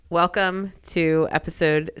Welcome to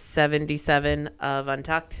episode 77 of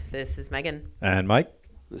Untucked. This is Megan. And Mike.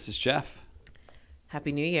 This is Jeff.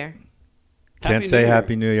 Happy New Year. Can't say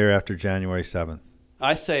Happy New Year after January 7th.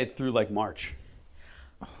 I say it through like March.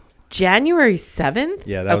 January 7th?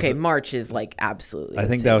 Yeah. That okay, was March is like absolutely I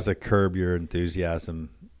think insane. that was a curb your enthusiasm.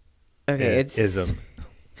 Okay, ism.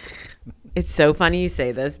 It's so funny you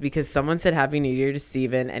say this because someone said Happy New Year to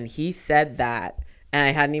Steven and he said that and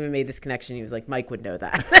I hadn't even made this connection. He was like, Mike would know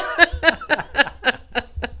that.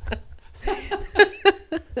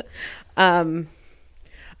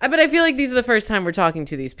 But I feel like these are the first time we're talking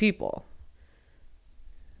to these people.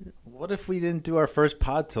 What if we didn't do our first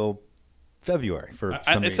pod till February?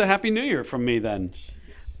 It's a Happy New Year from me then.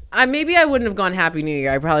 Maybe I wouldn't have gone Happy New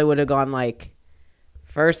Year. I probably would have gone like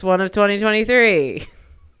first one of 2023.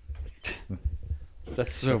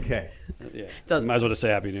 That's so okay. Yeah, Doesn't- might as well just say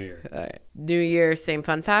Happy New Year. All right. New Year, same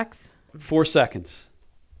fun facts. 4 seconds.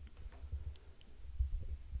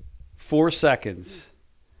 4 seconds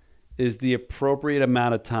is the appropriate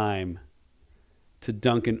amount of time to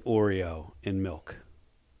dunk an Oreo in milk.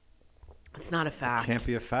 It's not a fact. Can't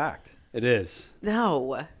be a fact. It is.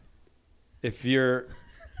 No. If you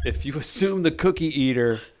assume the cookie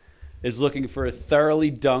eater is looking for a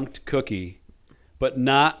thoroughly dunked cookie, but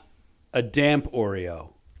not a damp Oreo,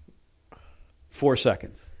 4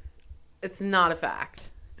 seconds. It's not a fact.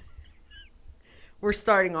 We're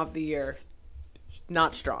starting off the year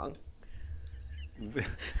not strong.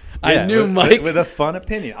 I knew Mike with a fun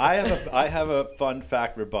opinion. I have a fun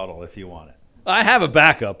fact rebuttal if you want it. I have a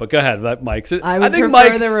backup, but go ahead, Mike's. I would think prefer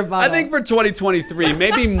Mike, the rebuttal. I think for 2023,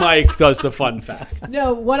 maybe Mike does the fun fact.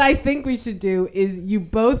 No, what I think we should do is you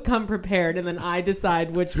both come prepared, and then I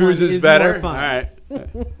decide which Whose one is is better? more fun. All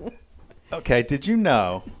right. Okay, did you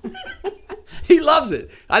know? He loves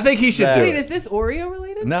it. I think he should do Wait, it. is this Oreo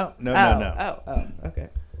related? No. Oh, okay.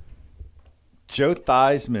 Joe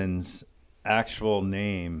Theismann's actual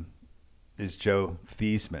name is Joe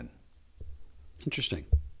Theismann. Interesting.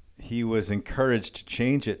 He was encouraged to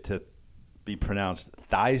change it to be pronounced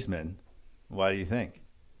Theismann. Why do you think?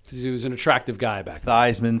 Because he was an attractive guy back then.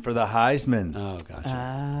 Theismann for the Heisman. Oh, gotcha.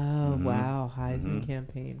 Oh, wow. Heisman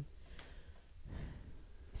campaign.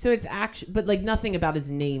 So it's actually, but like nothing about his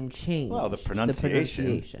name changed. Well, the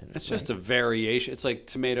pronunciation. It's just a variation. It's like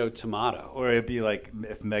tomato. Or it'd be like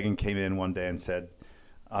if Megan came in one day and said,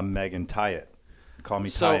 I'm Megan Tyatt. Call me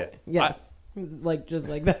So- Tyatt. Yes. Like just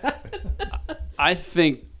like that. I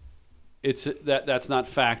think that's not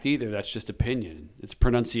fact either. That's just opinion. It's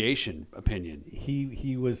pronunciation opinion.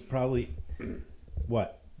 He was probably,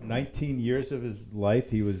 19 years of his life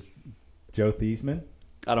he was Joe Theismann?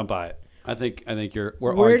 I don't buy it. I think we're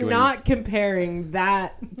We're arguing. not comparing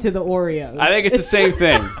that to the Oreos. I think it's the same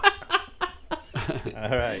thing.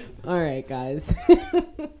 All right. All right, guys.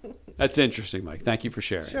 That's interesting, Mike. Thank you for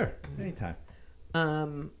sharing. Sure, anytime.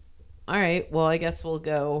 All right. Well, I guess we'll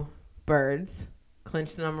go Birds.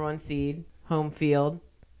 Clinch the number 1 seed. Home field.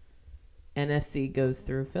 NFC goes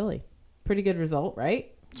through Philly. Pretty good result,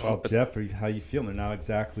 right? Well, Jeff, how you feeling? They're not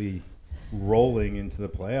exactly rolling into the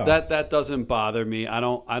playoffs. That doesn't bother me. I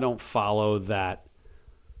don't follow that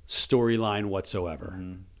storyline whatsoever.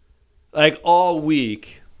 Mm-hmm. Like all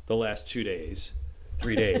week, the last 3 days,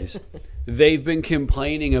 they've been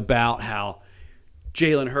complaining about how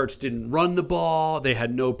Jalen Hurts didn't run the ball. They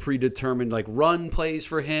had no predetermined run plays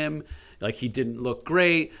for him. Like he didn't look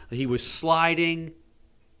great. He was sliding.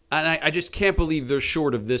 And I just can't believe they're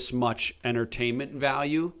short of this much entertainment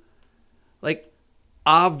value. Like,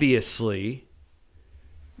 obviously,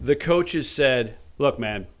 the coaches said, look,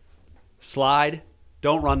 man, slide,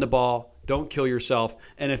 don't run the ball, don't kill yourself.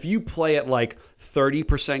 And if you play at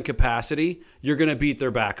 30% capacity, you're going to beat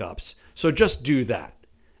their backups. So just do that.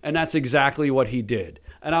 And that's exactly what he did.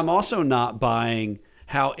 And I'm also not buying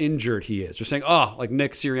how injured he is. They're saying,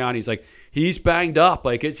 Nick Sirianni's he's banged up.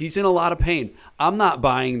 He's in a lot of pain. I'm not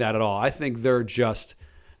buying that at all. I think they're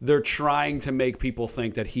trying to make people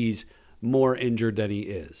think that he's more injured than he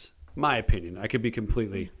is. My opinion. I could be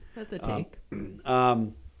completely. That's a take.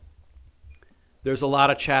 There's a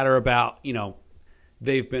lot of chatter about,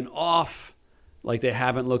 they've been off, they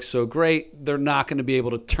haven't looked so great. They're not going to be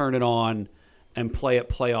able to turn it on and play at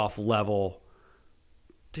playoff level.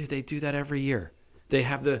 Dude, they do that every year. They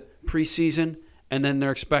have the preseason, and then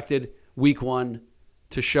they're expected week 1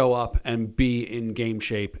 to show up and be in game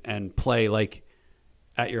shape and play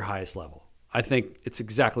at your highest level. I think it's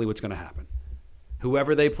exactly what's going to happen.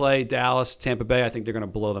 Whoever they play, Dallas, Tampa Bay, I think they're going to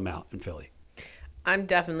blow them out in Philly. I'm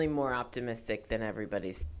definitely more optimistic than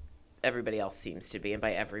everybody else seems to be. And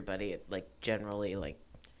by everybody, generally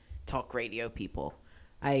talk radio people.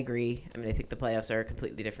 I agree. I mean, I think the playoffs are a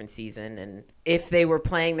completely different season. And if they were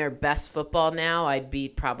playing their best football now, I'd be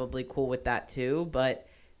probably cool with that too. But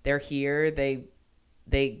they're here. They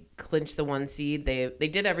clinched the 1 seed. They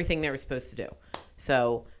did everything they were supposed to do.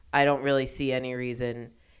 So I don't really see any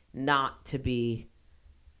reason not to be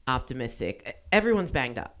optimistic. Everyone's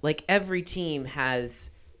banged up. Like, every team has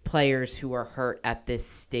players who are hurt at this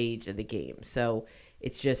stage of the game. So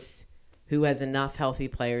it's just who has enough healthy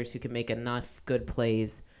players who can make enough good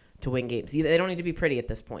plays to win games. They don't need to be pretty at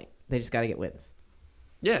this point. They just got to get wins.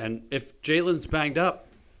 Yeah, and if Jalen's banged up,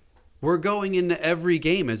 we're going into every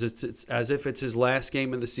game as if it's his last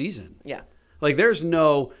game of the season. Yeah. Like, there's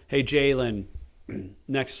no, hey, Jalen,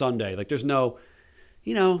 next Sunday. Like, there's no,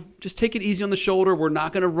 just take it easy on the shoulder. We're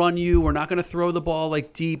not going to run you. We're not going to throw the ball,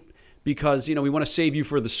 like, deep because, we want to save you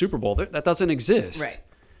for the Super Bowl. That doesn't exist.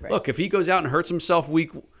 Right. Look, if he goes out and hurts himself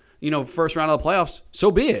first round of the playoffs, so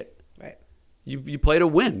be it. Right. You play to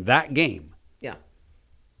win that game. Yeah.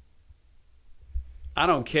 I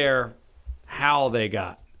don't care how they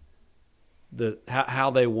got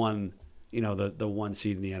how they won, the 1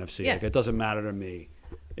 seed in the NFC. Yeah. Like, it doesn't matter to me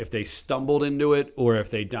if they stumbled into it or if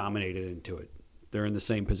they dominated into it. They're in the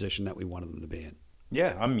same position that we wanted them to be in.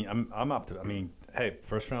 Yeah, I'm up to. I mean, hey,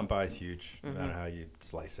 first round bye is huge, no matter how you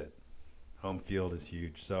slice it. Home field is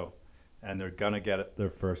huge. So, and they're gonna get their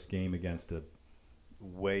first game against a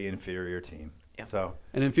way inferior team. Yeah. So,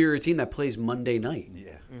 An inferior team that plays Monday night.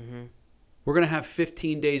 yeah, We're gonna have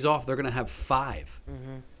 15 days off. They're gonna have 5.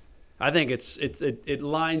 I think it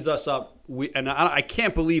lines us up. I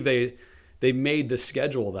can't believe they made the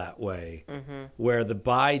schedule that way, where the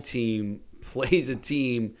bye team plays a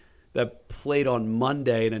team that played on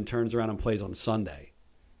Monday and then turns around and plays on Sunday.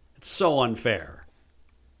 It's so unfair.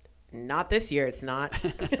 Not this year. It's not.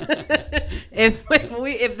 if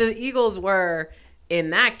the Eagles were in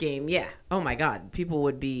that game, yeah. Oh my God, people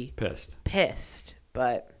would be Pissed.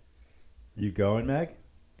 But You going, Meg?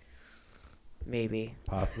 maybe.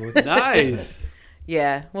 Possibly. Nice.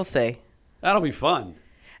 Yeah, we'll see. That'll be fun.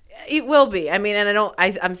 It will be. I mean, and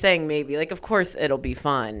I'm saying maybe. Like, of course it'll be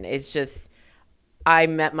fun. It's just I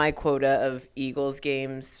met my quota of Eagles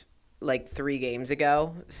games like 3 games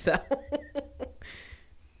ago. So,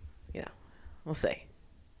 we'll see.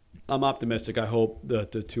 I'm optimistic. I hope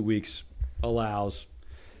that the 2 weeks allows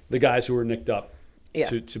the guys who are nicked up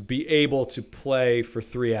to be able to play for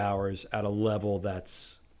 3 hours at a level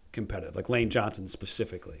that's competitive. Like Lane Johnson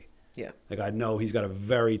specifically. Yeah. Like, I know he's got a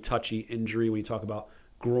very touchy injury when you talk about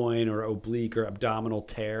groin or oblique or abdominal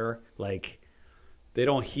tear. Like, they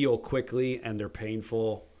don't heal quickly and they're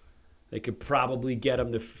painful. They could probably get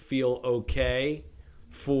him to feel okay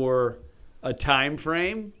for a time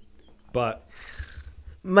frame, but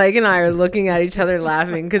Mike and I are looking at each other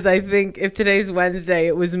laughing because I think if today's Wednesday,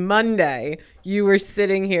 it was Monday, you were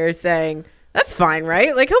sitting here saying, that's fine,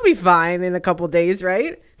 right? Like, he'll be fine in a couple days,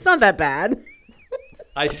 right? It's not that bad.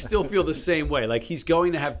 I still feel the same way. Like, he's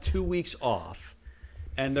going to have 2 weeks off,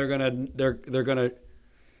 and they're gonna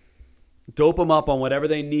dope him up on whatever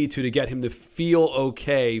they need to get him to feel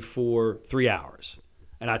okay for 3 hours,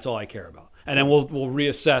 and that's all I care about. And then we'll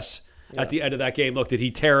reassess at the end of that game. Look, did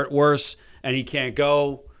he tear it worse and he can't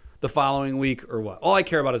go the following week or what? All I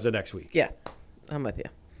care about is the next week. Yeah, I'm with you.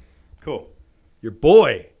 cool. Your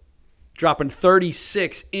boy dropping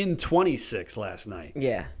 36 in 26 last night.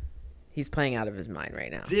 Yeah. He's playing out of his mind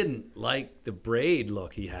right now. Didn't like the braid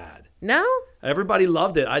look he had. No? Everybody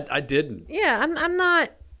loved it. I didn't. Yeah, I'm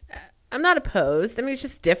not opposed. I mean, it's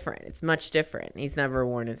just different. It's much different. He's never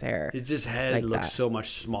worn his hair. His head like looks that. so much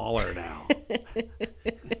smaller now.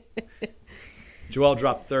 Joel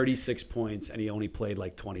dropped 36 points, and he only played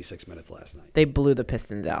like 26 minutes last night They blew the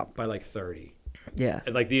Pistons out. by like 30. Yeah.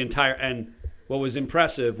 Like the entire – and what was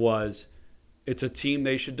impressive was it's a team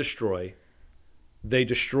they should destroy. They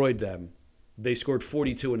destroyed them. They scored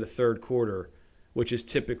 42 in the third quarter, which is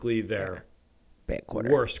typically their Bad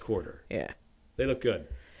quarter. worst quarter. Yeah. They look good.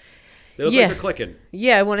 They look Yeah. like they're clicking.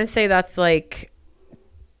 Yeah, I want to say that's like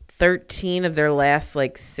 13 of their last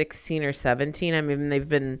like 16 or 17. I mean, they've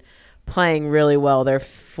been playing really well. They're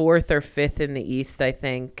 4th or 5th in the East, I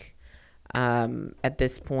think, at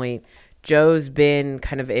this point. Joe's been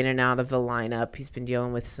kind of in and out of the lineup. He's been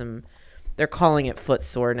dealing with some, they're calling it foot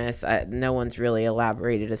soreness. No one's really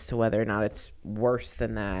elaborated as to whether or not it's worse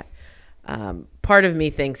than that. Part of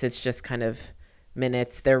me thinks it's just kind of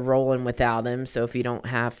minutes. They're rolling without him, so if you don't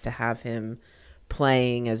have to have him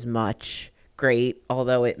playing as much, great.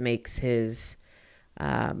 Although it makes his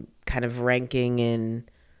kind of ranking in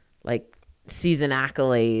like season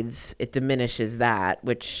accolades, it diminishes that,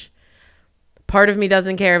 which part of me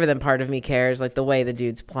doesn't care, but then part of me cares. Like the way the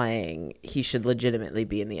dude's playing, he should legitimately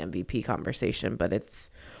be in the MVP conversation, but it's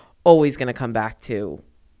always going to come back to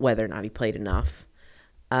whether or not he played enough.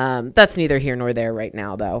 That's neither here nor there right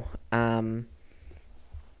now, though.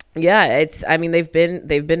 Yeah, they've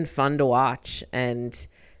been fun to watch, and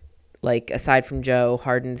like aside from Joe,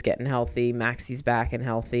 Harden's getting healthy, Maxi's back and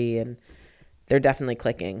healthy, and they're definitely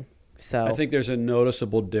clicking. So I think there's a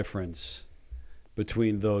noticeable difference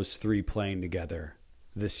between those three playing together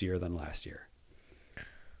this year than last year.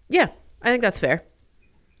 Yeah, I think that's fair.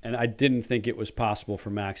 And I didn't think it was possible for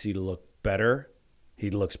Maxey to look better. He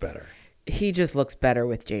looks better. He just looks better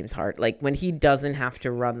with James Harden. Like when he doesn't have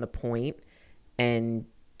to run the point and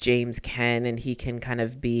James can, and he can kind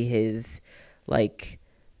of be his like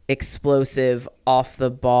explosive off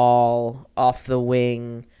the ball, off the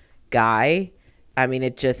wing guy. I mean,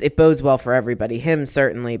 it bodes well for everybody. Him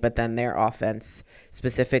certainly, but then their offense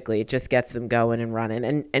specifically, it just gets them going and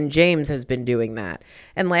running. And James has been doing that.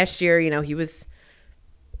 And last year, he was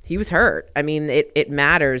hurt. I mean, it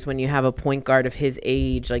matters when you have a point guard of his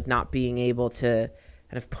age, like not being able to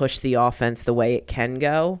kind of push the offense the way it can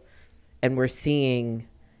go. And we're seeing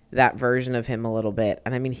that version of him a little bit.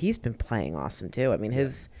 And I mean, he's been playing awesome too. I mean,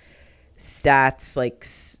 his stats, like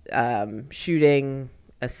shooting,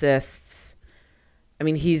 assists. I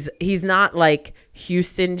mean, he's not like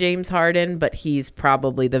Houston James Harden, but he's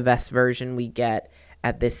probably the best version we get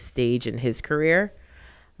at this stage in his career.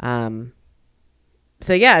 So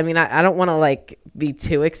yeah, I mean, I don't want to like be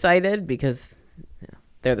too excited because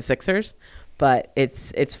they're the Sixers, but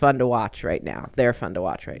it's fun to watch right now. They're fun to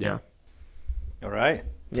watch right now. All right.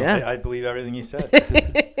 So Yeah. I believe everything you said.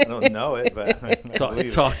 I don't know it, but I believe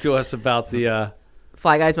it. Talk to us about the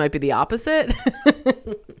Fly Guys might be the opposite.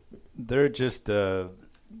 They're just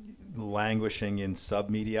languishing in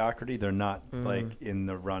sub-mediocrity. They're not like in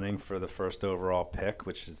the running for the first overall pick,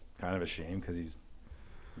 which is kind of a shame because he's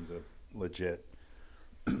a legit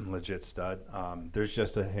stud. There's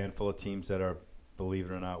just a handful of teams that are, believe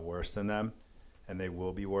it or not, worse than them, and they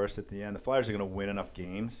will be worse at the end. The Flyers are going to win enough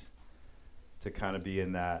games to kind of be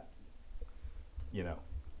in that,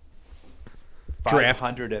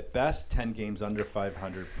 500 at best. 10 games under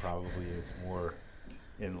 500 probably is more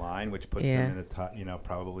in line, which puts them in the top,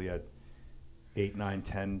 probably a 8, 9,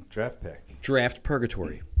 10 draft pick. draft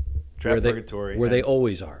purgatory. Purgatory. Where they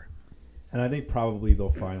always are. And I think probably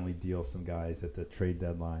they'll finally deal some guys at the trade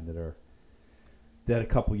deadline that a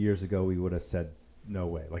couple years ago we would have said no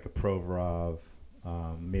way, like a Provorov,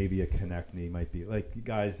 maybe a Konechny might be, like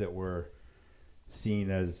guys that were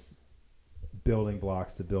seen as building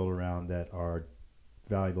blocks to build around that are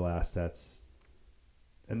valuable assets.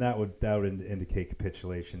 And that would indicate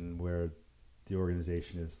capitulation where the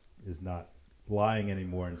organization is not lying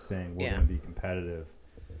anymore and saying we're going to be competitive.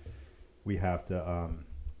 We have to,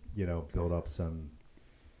 build up some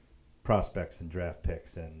prospects and draft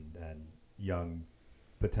picks and young,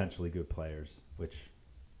 potentially good players, which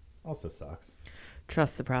also sucks.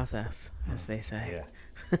 Trust the process, as they say.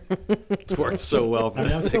 Yeah. It's worked so well for I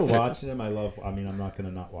mean, the I'm still Sixers. watching them. I'm not going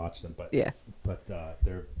to not watch them, but Yeah. But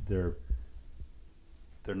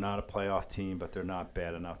They're not a playoff team, but they're not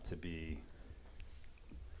bad enough to be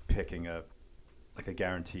picking a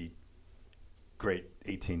guaranteed great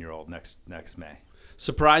 18-year-old next May.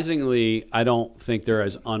 Surprisingly, I don't think they're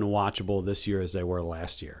as unwatchable this year as they were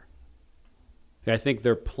last year. I think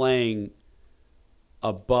they're playing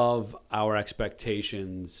above our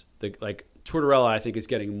expectations. Like Tortorella, I think, is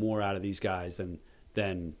getting more out of these guys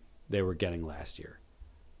than they were getting last year.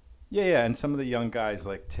 Yeah, and some of the young guys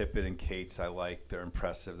like Tippett and Cates, I like. They're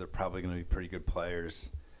impressive. They're probably going to be pretty good players.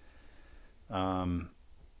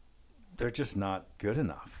 They're just not good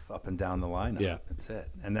enough up and down the lineup. Yeah. That's it.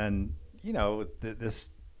 And then,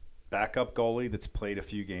 this backup goalie that's played a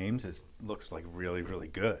few games looks like really, really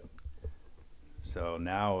good. So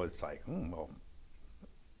now it's like,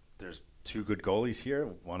 there's two good goalies here,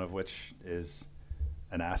 one of which is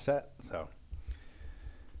an asset. So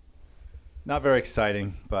not very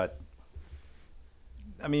exciting, but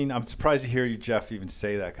I mean, I'm surprised to hear you, Jeff, even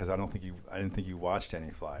say that because I didn't think you watched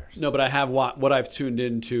any Flyers. No, but I have what I've tuned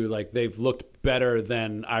into. Like they've looked better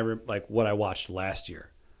than what I watched last year.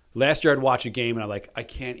 Last year, I'd watch a game and I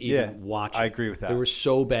can't even watch it. I agree with that. They were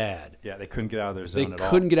so bad. Yeah, they couldn't get out of their zone at all.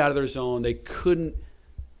 They couldn't get out of their zone. They couldn't.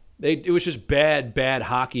 It was just bad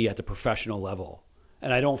hockey at the professional level,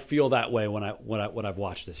 and I don't feel that way when I've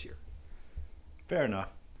watched this year. Fair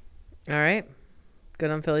enough. All right.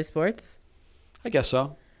 Good on Philly sports. I guess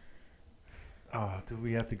so. Oh, do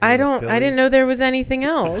we have to go I to didn't Phillies? know there was anything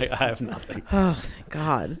else. I have nothing. Oh, thank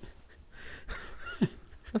God.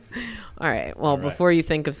 All right. Well, All right. before you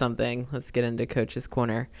think of something, let's get into Coach's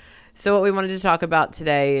Corner. So what we wanted to talk about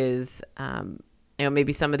today is,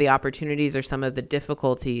 maybe some of the opportunities or some of the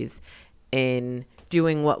difficulties in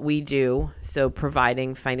doing what we do. So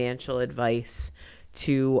providing financial advice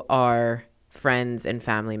to our friends and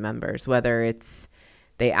family members, whether it's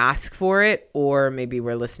they ask for it or maybe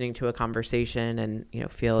we're listening to a conversation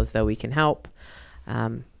and, feel as though we can help.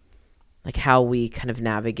 Like how we kind of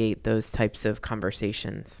navigate those types of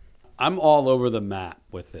conversations. I'm all over the map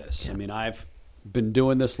with this. I mean, I've been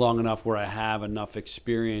doing this long enough where I have enough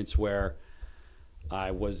experience where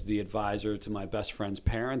I was the advisor to my best friend's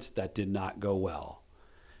parents. That did not go well.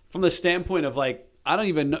 From the standpoint of I don't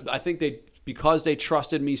even know, I think because they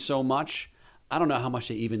trusted me so much, I don't know how much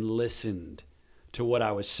they even listened to what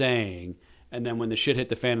I was saying. And then when the shit hit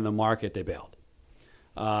the fan in the market, they bailed.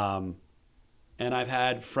 And I've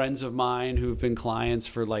had friends of mine who've been clients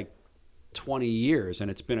for 20 years, and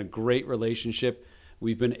it's been a great relationship.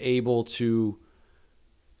 We've been able to,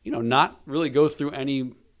 not really go through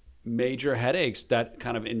any major headaches that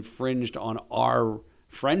kind of infringed on our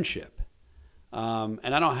friendship. And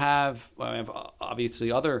I have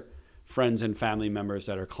obviously other friends and family members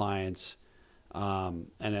that are clients, and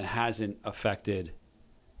it hasn't affected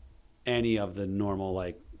any of the normal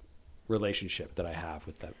relationship that I have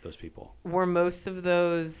with those people. Were most of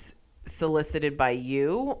those solicited by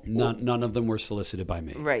you? None of them were solicited by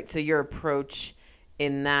me. Right. So your approach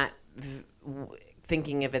in that,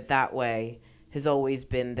 thinking of it that way, has always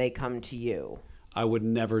been they come to you. I would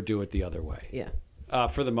never do it the other way. Yeah.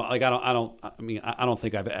 For the I don't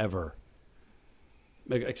think I've ever,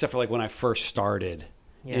 except for when I first started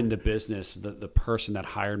into business, the person that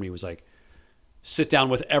hired me was sit down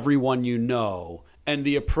with everyone you know. And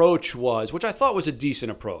the approach was, which I thought was a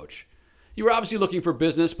decent approach. You were obviously looking for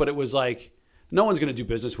business, but it was no one's going to do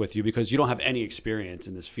business with you because you don't have any experience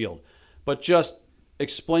in this field. But just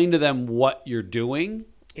explain to them what you're doing.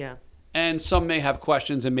 Yeah. And some may have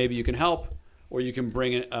questions and maybe you can help, or you can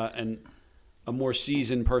bring a more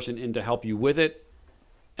seasoned person in to help you with it.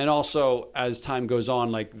 And also, as time goes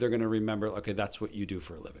on, they're going to remember, okay, that's what you do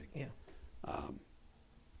for a living. Yeah.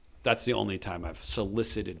 That's the only time I've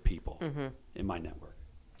solicited people in my network.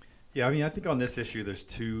 Yeah, I think on this issue, there's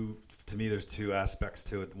two aspects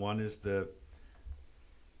to it. One is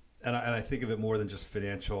and I think of it more than just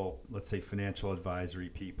financial advisory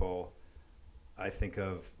people. I think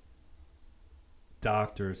of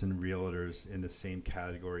doctors and realtors in the same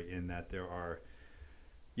category in that there are,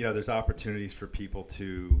 there's opportunities for people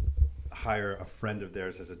to hire a friend of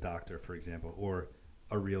theirs as a doctor, for example, or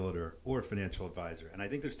a realtor or a financial advisor. And I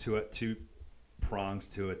think there's two prongs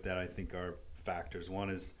to it that I think are factors. One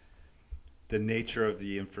is the nature of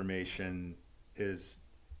the information is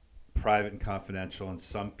private and confidential, and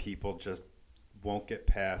some people just won't get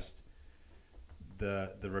past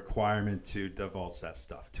the requirement to divulge that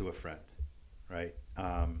stuff to a friend, right?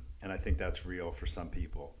 And I think that's real for some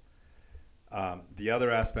people. The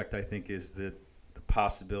other aspect, I think, is the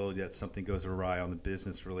possibility that something goes awry on the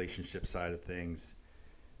business relationship side of things,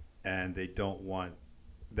 and they don't want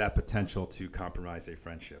that potential to compromise a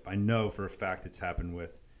friendship. I know for a fact it's happened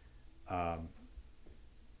with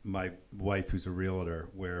my wife, who's a realtor,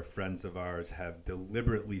 where friends of ours have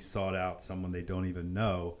deliberately sought out someone they don't even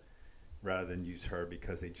know rather than use her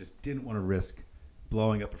because they just didn't want to risk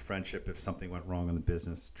blowing up a friendship if something went wrong on the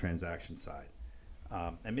business transaction side.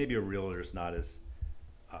 And maybe a realtor is not as,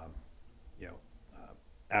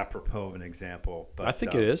 apropos of an example. But I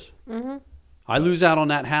think it is. Mm-hmm. I lose out on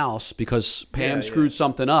that house because Pam screwed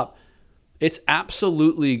something up. It's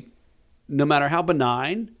absolutely, no matter how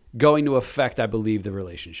benign, going to affect, I believe, the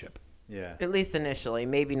relationship. Yeah. At least initially,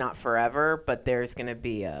 maybe not forever, but there's going to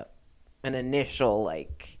be an initial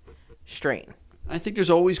strain. I think there's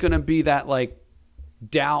always going to be that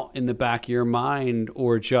doubt in the back of your mind,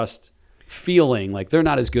 or just feeling like they're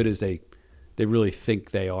not as good as they really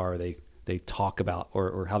think they are. They talk about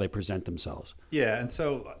or how they present themselves. Yeah, and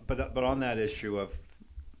so, but on that issue of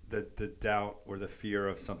the doubt or the fear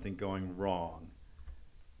of something going wrong,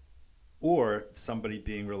 or somebody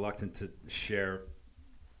being reluctant to share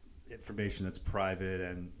information that's private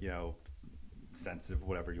and sensitive,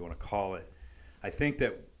 whatever you want to call it, I think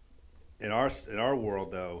that in our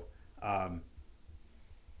world though,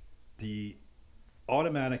 the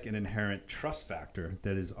automatic and inherent trust factor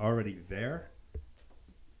that is already there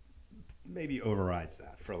maybe overrides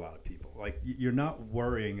that for a lot of people. You're not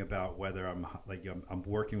worrying about whether I'm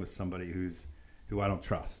working with somebody who I don't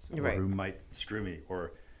trust, or right, who might screw me,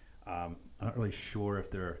 or I'm not really sure if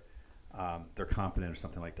they're competent or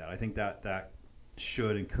something like that. I think that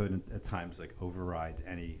should and could at times override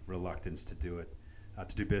any reluctance to do it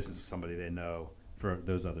to do business with somebody they know for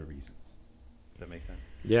those other reasons. Does that make sense?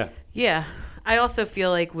 Yeah. Yeah. I also feel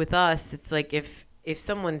like with us, it's like if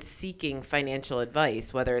someone's seeking financial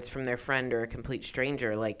advice, whether it's from their friend or a complete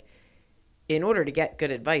stranger, like in order to get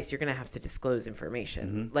good advice, you're going to have to disclose information.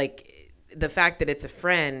 Mm-hmm. Like the fact that it's a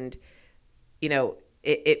friend, you know,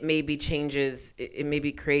 it maybe changes, it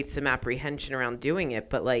maybe creates some apprehension around doing it,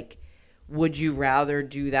 but like, would you rather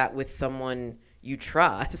do that with someone you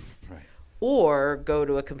trust Right. or go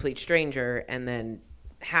to a complete stranger and then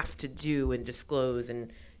have to do and disclose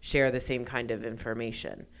and share the same kind of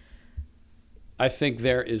information? I think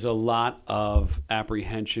there is a lot of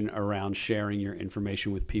apprehension around sharing your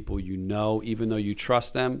information with people you know, even though you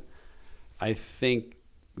trust them. I think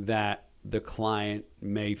that the client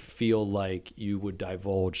may feel like you would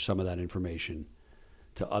divulge some of that information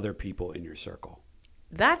to other people in your circle.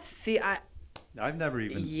 I've never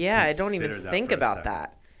even I don't even considered that think for a about second.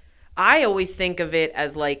 that. I always think of it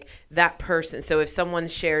as like that person. So if someone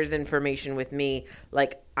shares information with me,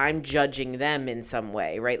 like I'm judging them in some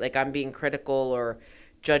way, right? Like I'm being critical or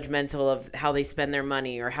judgmental of how they spend their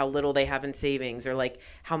money or how little they have in savings or like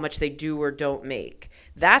how much they do or don't make.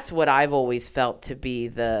 That's what I've always felt to be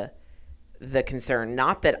the concern.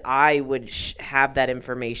 Not that I would have that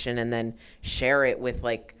information and then share it with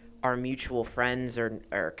like our mutual friends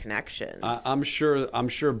or connections. I'm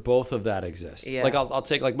sure both of that exists. Yeah. Like I'll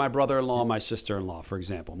take like my brother-in-law and my sister-in-law, for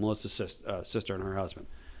example, Melissa's sister and her husband.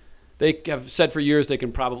 They have said for years they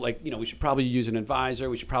can probably, like, you know, we should probably use an advisor.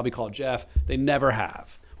 We should probably call Jeff. They never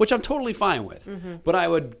have, which I'm totally fine with. Mm-hmm. But I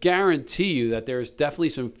would guarantee you that there's definitely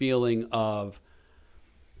some feeling of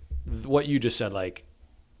what you just said, like,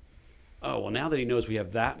 oh, well, now that he knows we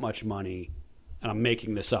have that much money, and I'm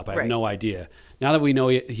making this up, I have no idea. Now that we know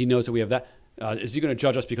he knows that we have that, is he going to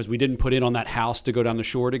judge us because we didn't put in on that house to go down the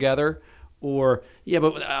shore together? Or, yeah,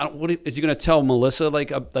 but what is he going to tell Melissa,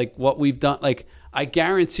 like what we've done? Like, I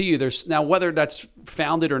guarantee you there's, now whether that's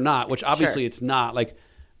founded or not, which obviously it's not, like,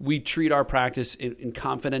 we treat our practice in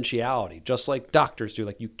confidentiality, just like doctors do.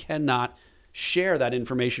 Like, you cannot share that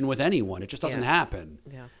information with anyone. It just doesn't happen.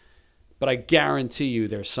 Yeah. But I guarantee you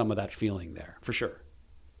there's some of that feeling there, for sure.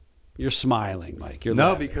 You're smiling, Mike. You're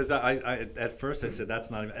No, laughing. because I at first I said that's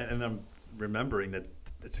not even, and I'm remembering that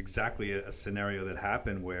it's exactly a scenario that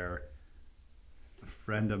happened where a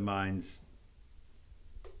friend of mine's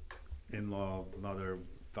in-law, mother,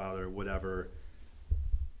 father, whatever,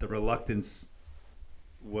 the reluctance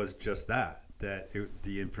was just that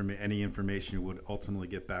any information would ultimately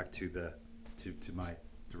get back to to my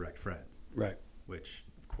direct friend. Right. Which,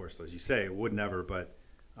 of course, as you say, it would never, but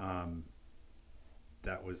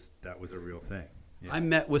that was a real thing. Yeah. I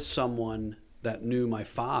met with someone that knew my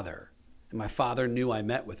father, and my father knew I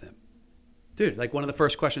met with him. Dude, like one of the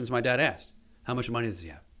first questions my dad asked, how much money does he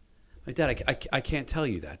have? Like, Dad, I can't tell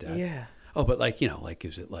you that, Dad. Yeah. Oh, but like, you know, like,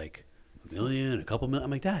 is it like $1 million, a couple million?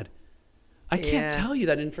 I'm like, Dad, I can't tell you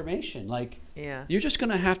that information. Like, you're just going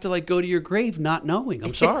to have to like go to your grave not knowing.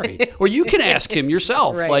 I'm sorry. Or you can ask him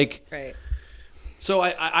yourself. Right. So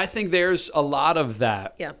I think there's a lot of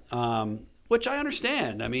that. Yeah. Which I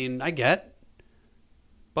understand. I mean, I get,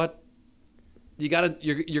 but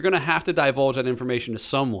you're going to have to divulge that information to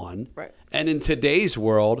someone. Right. And in today's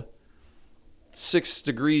world, 6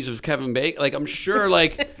 degrees of Kevin Bacon, like I'm sure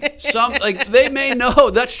like some, like they may know,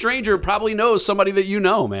 that stranger probably knows somebody that you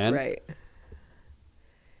know, man. Right.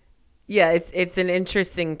 Yeah, it's an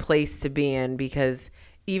interesting place to be in because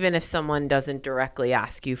even if someone doesn't directly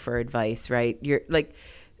ask you for advice, right? You're like,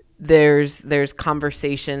 there's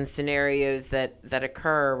conversation scenarios that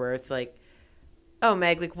occur where it's like, oh,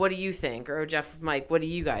 Meg, like, what do you think? Or, oh, Jeff, Mike, what do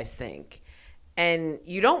you guys think? And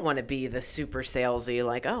you don't want to be the super salesy,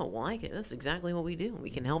 like, oh, well, that's exactly what we do. We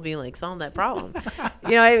can help you like solve that problem,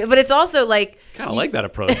 you know. But it's also like kind of like that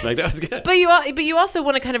approach. Like that was good. But you also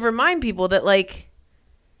want to kind of remind people that like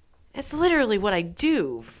it's literally what I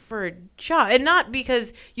do for a job, and not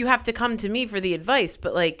because you have to come to me for the advice,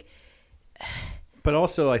 but like. But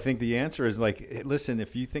also, I think the answer is like, hey, listen,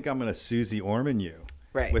 if you think I'm going to Susie Orman you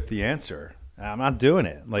with the answer, I'm not doing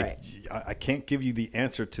it. Like, I can't give you the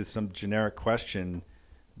answer to some generic question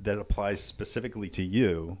that applies specifically to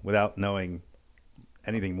you without knowing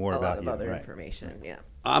anything more about you. A lot of other information, yeah.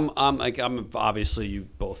 I'm obviously, you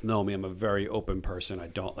both know me. I'm a very open person.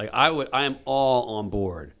 I am all on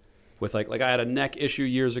board with like I had a neck issue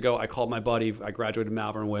years ago. I called my buddy I graduated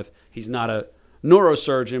Malvern with. He's not a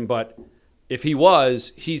neurosurgeon, but if he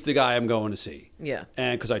was, he's the guy I'm going to see. Yeah.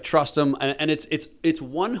 And because I trust him, and it's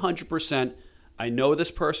 100%. I know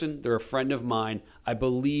this person. They're a friend of mine. I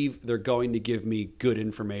believe they're going to give me good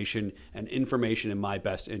information and information in my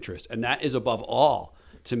best interest, and that is above all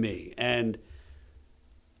to me. And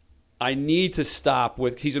I need to stop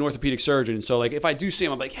with, he's an orthopedic surgeon. So like if I do see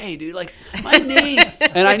him, I'm like, hey dude, like my knee.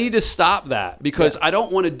 And I need to stop that because I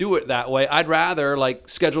don't want to do it that way. I'd rather like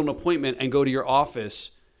schedule an appointment and go to your office,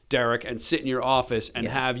 Derek, and sit in your office and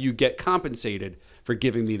have you get compensated for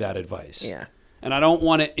giving me that advice. Yeah. And I don't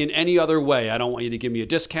want it in any other way. I don't want you to give me a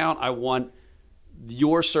discount. I want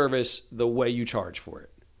your service the way you charge for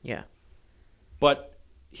it. Yeah. But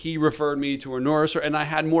he referred me to a neurosurgeon, and I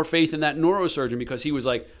had more faith in that neurosurgeon because he was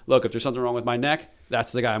like, look, if there's something wrong with my neck,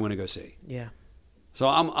 that's the guy I'm going to go see. Yeah. So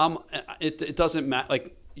it doesn't matter.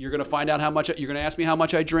 Like, you're going to find out how much, you're going to ask me how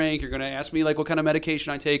much I drink. You're going to ask me like what kind of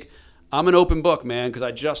medication I take. I'm an open book, man,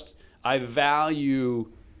 because I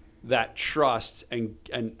value that trust. And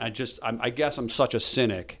I guess I'm such a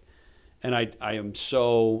cynic, and I am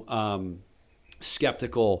so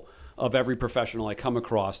skeptical of every professional I come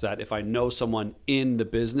across that if I know someone in the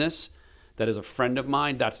business that is a friend of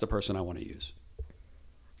mine, that's the person I want to use.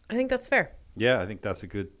 I think that's fair. Yeah, I think that's a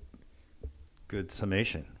good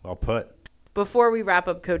summation. Well put. Before we wrap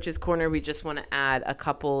up Coach's Corner, we just want to add a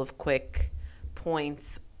couple of quick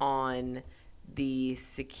points on the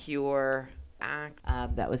Secure Act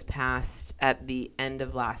that was passed at the end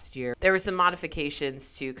of last year. There were some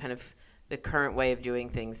modifications to kind of the current way of doing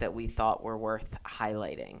things that we thought were worth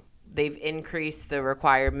highlighting. They've increased the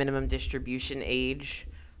required minimum distribution age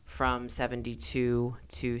from 72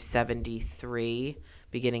 to 73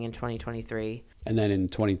 beginning in 2023. And then in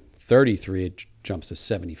 2033, it jumps to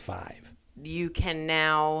 75. You can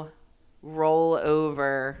now roll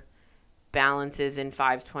over balances in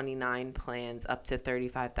 529 plans up to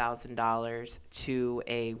 $35,000 to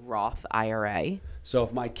a Roth IRA. So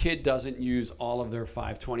if my kid doesn't use all of their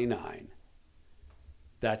 529,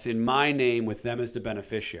 that's in my name with them as the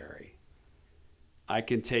beneficiary, I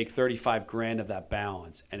can take 35 grand of that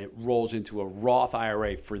balance and it rolls into a Roth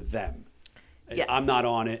IRA for them. Yes. I'm not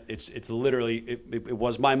on it. It's literally, it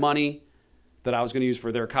was my money that I was going to use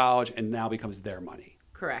for their college and now becomes their money.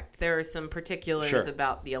 Correct. There are some particulars Sure.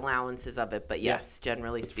 about the allowances of it, but yes,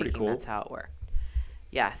 generally That's pretty speaking, cool. that's how it worked.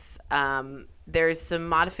 Yes. There's some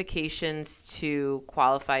modifications to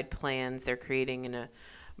qualified plans. They're creating an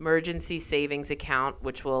emergency savings account,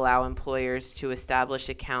 which will allow employers to establish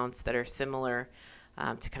accounts that are similar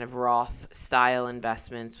to kind of Roth style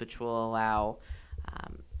investments, which will allow,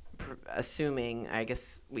 assuming, I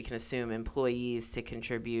guess we can assume, employees to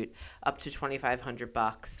contribute up to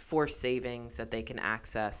 $2,500 for savings that they can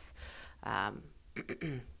access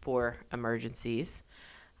for emergencies.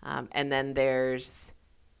 And then there's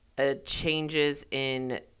changes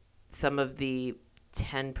in some of the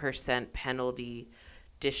 10% penalty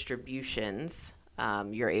distributions.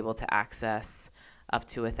 You're able to access up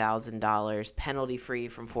to $1,000 penalty free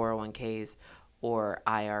from 401ks or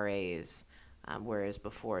IRAs, whereas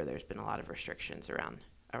before there's been a lot of restrictions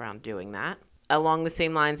around doing that. Along the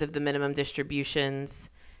same lines of the minimum distributions,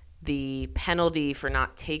 the penalty for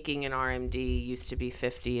not taking an RMD used to be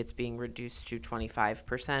 50%. It's being reduced to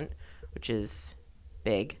 25%, which is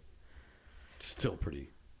big. Still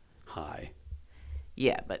pretty high.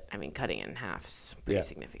 Yeah, but I mean, cutting it in half is pretty Yeah.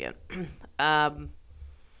 significant.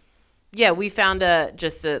 Yeah, we found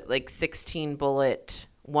just a 16 bullet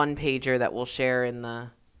one pager that we'll share in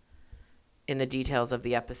the details of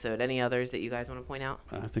the episode. Any others that you guys want to point out?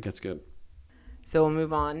 I think that's good. So we'll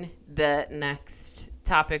move on. The next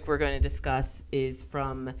topic we're going to discuss is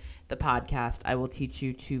from the podcast I Will Teach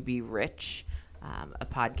You to Be Rich, a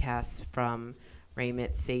podcast from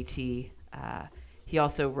Ramit Sethi. He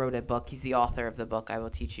also wrote a book. He's the author of the book I Will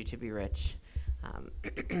Teach You to Be Rich.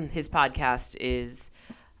 His podcast is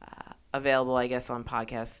available, I guess, on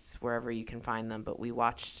podcasts wherever you can find them, but we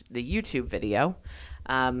watched the YouTube video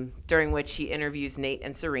during which he interviews Nate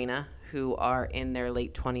and Serena, who are in their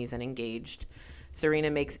late 20s and engaged. Serena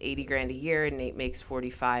makes $80,000 a year, and Nate makes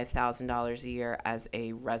 $45,000 a year as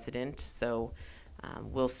a resident, so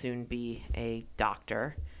will soon be a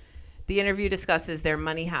doctor. The interview discusses their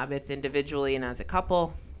money habits individually and as a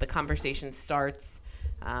couple. The conversation starts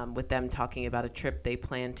with them talking about a trip they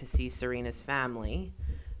plan to see Serena's family,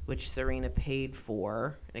 which Serena paid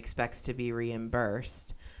for and expects to be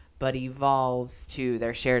reimbursed, but evolves to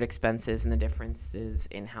their shared expenses and the differences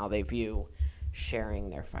in how they view sharing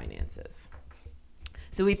their finances.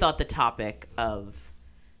 So we thought the topic of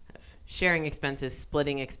sharing expenses,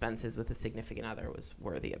 splitting expenses with a significant other was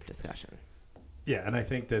worthy of discussion. Yeah, and I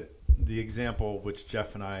think that the example which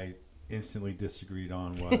Jeff and I instantly disagreed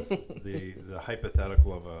on was the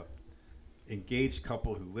hypothetical of a engaged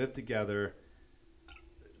couple who live together,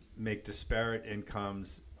 make disparate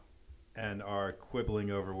incomes, and are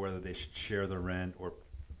quibbling over whether they should share the rent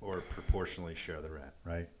or proportionally share the rent,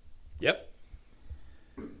 right? Yep.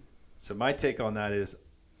 So my take on that is,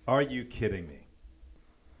 are you kidding me?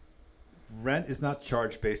 Rent is not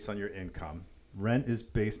charged based on your income. Rent is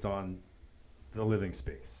based on the living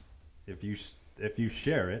space. If you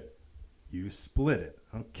share it, you split it.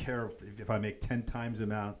 I don't care if I make 10 times the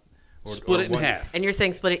amount. Split it in half. And you're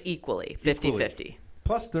saying split it equally, 50-50.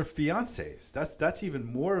 Plus, they're fiancés. That's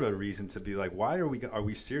even more of a reason to be like, why are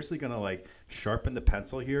we seriously going to like sharpen the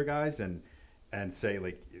pencil here, guys, and say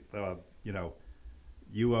like,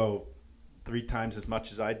 you owe 3 times as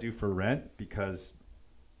much as I do for rent because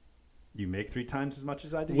you make 3 times as much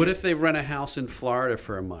as I do? What if they rent a house in Florida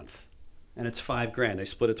for a month and it's $5,000? They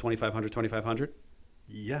split it $2,500.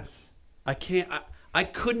 Yes. I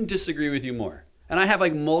couldn't disagree with you more. And I have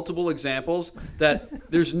like multiple examples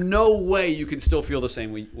that there's no way you can still feel the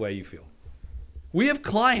same way you feel. We have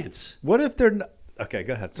clients. What if they're not? Okay,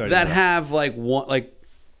 go ahead. Sorry. That have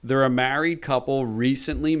they're a married couple,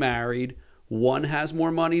 recently married. One has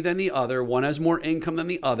more money than the other. One has more income than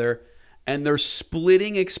the other. And they're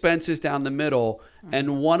splitting expenses down the middle.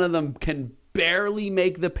 And one of them can barely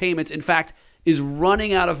make the payments. In fact, is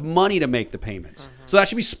running out of money to make the payments. So that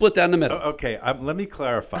should be split down the middle. Okay, let me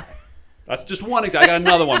clarify. That's just one example. I got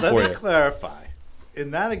another one for you. Let me clarify.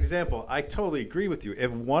 In that example, I totally agree with you.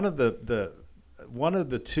 If one of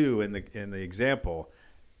the two in the example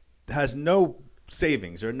has no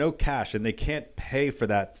savings or no cash and they can't pay for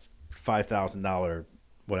that $5,000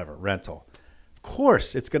 whatever rental, of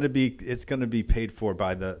course it's going to be paid for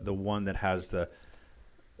by the one that has the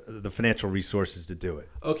financial resources to do it.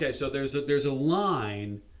 Okay, so there's a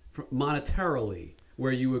line monetarily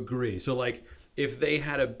where you agree. So like if they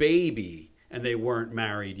had a baby and they weren't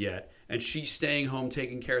married yet, and she's staying home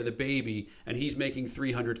taking care of the baby, and he's making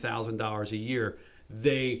 $300,000 a year,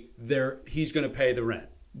 he's going to pay the rent.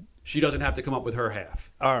 She doesn't have to come up with her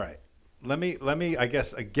half. All right. Let me I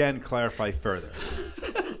guess again clarify further.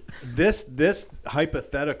 This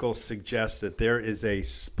hypothetical suggests that there is a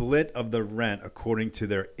split of the rent according to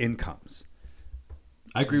their incomes.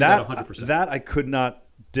 I agree with that 100%. That I could not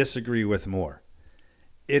disagree with more.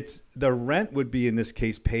 It's the rent would be in this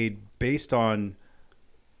case paid based on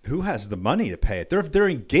who has the money to pay it. They're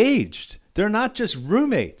engaged. They're not just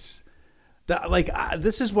roommates.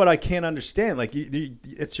 This is what I can't understand. Like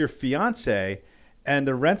it's your fiance, and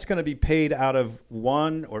the rent's going to be paid out of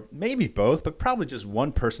one or maybe both, but probably just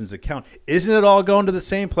one person's account. Isn't it all going to the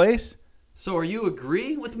same place? So are you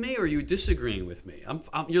agreeing with me or are you disagreeing with me?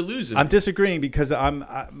 You're losing. I'm disagreeing because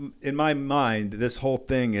I'm in my mind, this whole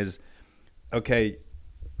thing is, okay,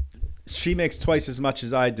 she makes twice as much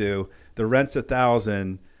as I do. The rent's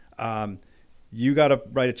 $1,000. You got to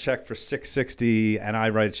write a check for $660, and I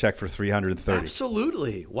write a check for $330.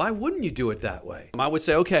 Absolutely. Why wouldn't you do it that way? I would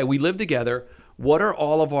say, okay, we live together. What are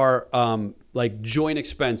all of our joint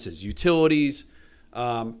expenses? Utilities.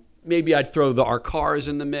 Maybe I'd throw our cars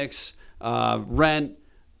in the mix. Rent,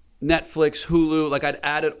 Netflix, Hulu. I'd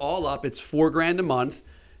add it all up. It's $4,000 a month.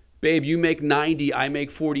 Babe, you make 90. I make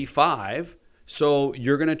 45. So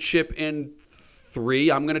you're gonna chip in 3.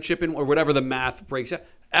 I'm gonna chip in, or whatever the math breaks out.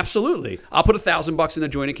 Absolutely. I'll put $1,000 in the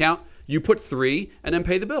joint account. You put 3, and then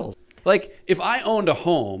pay the bills. If I owned a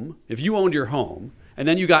home, if you owned your home, and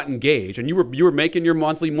then you got engaged, and you were making your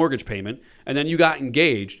monthly mortgage payment, and then you got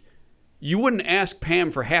engaged, you wouldn't ask Pam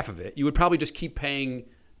for half of it. You would probably just keep paying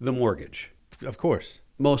the mortgage. Of course.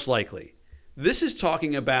 Most likely. This is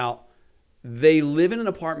talking about they live in an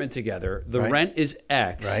apartment together. The rent is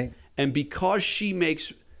X. Right. And because she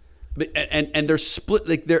makes... And they're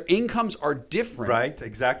split, their incomes are different. Right,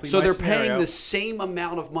 exactly. So they're paying the same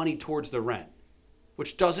amount of money towards the rent,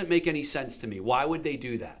 which doesn't make any sense to me. Why would they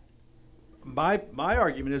do that? My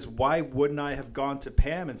argument is, why wouldn't I have gone to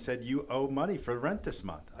Pam and said, you owe money for rent this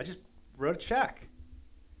month? I just wrote a check.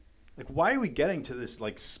 Why are we getting to this,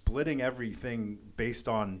 splitting everything based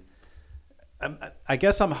on... I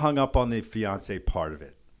guess I'm hung up on the fiance part of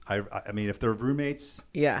it. I mean, if they're roommates...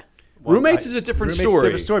 Yeah. Roommates is a different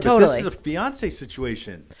story. But Totally. this is a fiance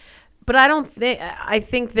situation. But I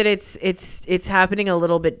think that it's happening a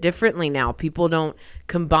little bit differently now. People don't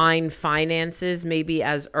combine finances maybe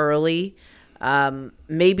as early,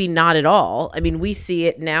 maybe not at all. I mean, we see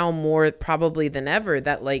it now more probably than ever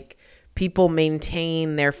that people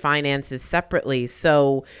maintain their finances separately.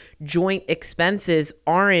 So joint expenses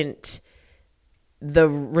aren't the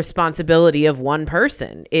responsibility of one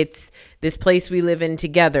person. It's this place we live in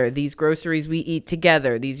together, these groceries we eat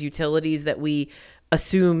together, these utilities that we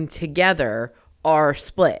assume together are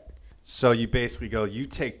split. So you basically go, you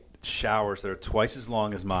take showers that are twice as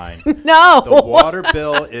long as mine. No. The water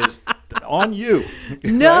bill is on you.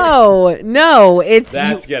 No, it's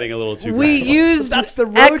That's getting a little too we radical. used That's the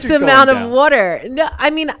road X you're going amount down. of water. No, I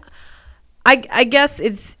mean, I guess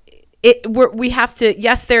we have to,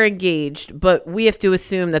 yes, they're engaged, but we have to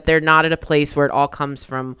assume that they're not at a place where it all comes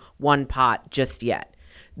from one pot just yet.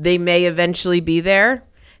 They may eventually be there.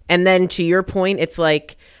 And then to your point, it's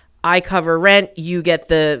like, I cover rent, you get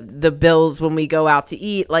the bills when we go out to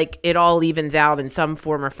eat. Like, it all evens out in some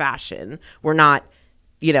form or fashion. We're not,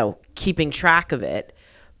 keeping track of it.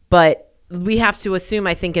 But we have to assume,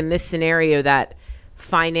 I think, in this scenario that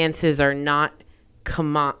finances are not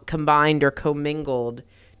combined or commingled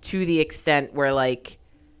to the extent where, like,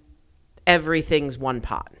 everything's one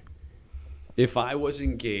pot. If I was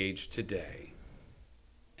engaged today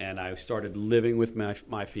and I started living with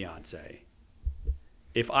my fiance,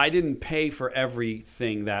 if I didn't pay for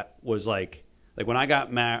everything that was like when I got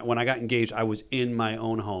engaged, I was in my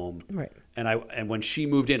own home, Right. And when she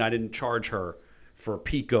moved in, I didn't charge her for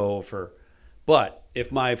Pico but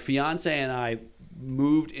if my fiance and I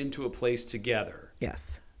moved into a place together,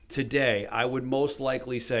 Yes. today, I would most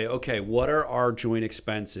likely say, okay, what are our joint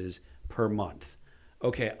expenses per month?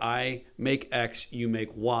 Okay, I make X, you make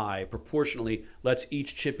Y. Proportionally, let's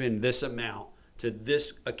each chip in this amount to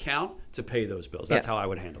this account to pay those bills. That's Yes. how I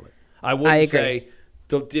would handle it. I wouldn't agree. say,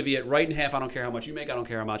 they'll divvy it right in half. I don't care how much you make. I don't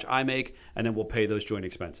care how much I make. And then we'll pay those joint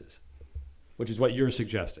expenses, which is what you're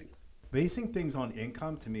suggesting. Basing things on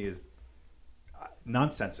income to me is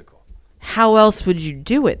nonsensical. How else would you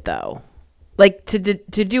do it, though? Like, to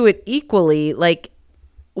do it equally, like,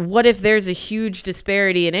 what if there's a huge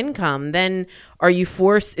disparity in income? Then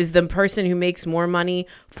is the person who makes more money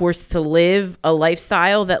forced to live a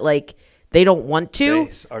lifestyle that, like, they don't want to?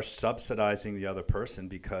 They are subsidizing the other person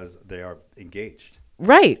because they are engaged.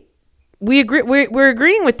 Right. We agree. We're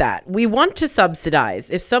agreeing with that. We want to subsidize.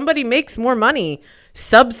 If somebody makes more money,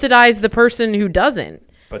 subsidize the person who doesn't.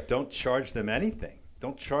 But don't charge them anything.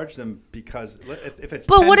 Don't charge them because if it's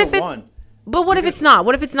But 10 what to if it's 1, But what if it's not?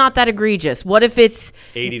 What if it's not that egregious? What if it's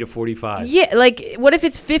 80 to 45. Yeah, like what if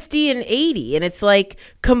it's 50 and 80 and it's like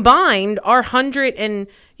combined our 100 and,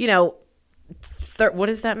 what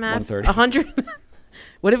is that math? 130. 100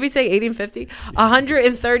 What did we say? 80 and 50?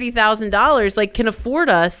 $130,000 like can afford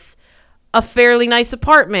us a fairly nice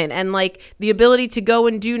apartment and like the ability to go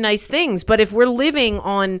and do nice things. But if we're living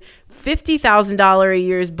on $50,000 a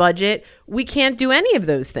year's budget, we can't do any of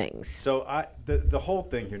those things. So the whole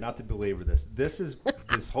thing here, not to belabor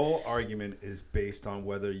this whole argument is based on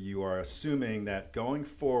whether you are assuming that going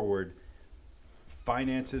forward,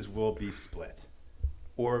 finances will be split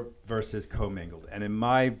or versus commingled. And in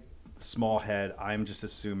my small head, I'm just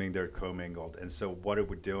assuming they're commingled. And so what are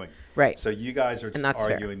we doing? Right. So you guys are just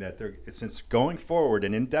arguing that since going forward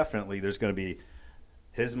and indefinitely, there's going to be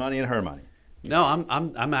his money and her money. No,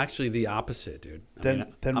 I'm actually the opposite, dude.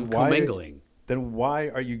 Then I'm why, commingling. Then why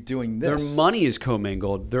are you doing this? Their money is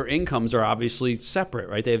commingled. Their incomes are obviously separate,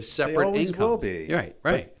 right? They have separate always incomes. will be. You're right,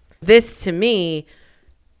 right. This to me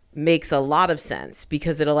makes a lot of sense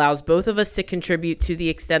because it allows both of us to contribute to the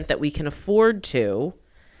extent that we can afford to.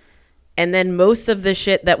 And then most of the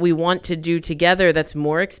shit that we want to do together that's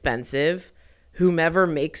more expensive, whomever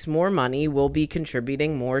makes more money will be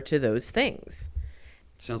contributing more to those things.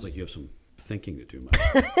 It sounds like you have some thinking to do,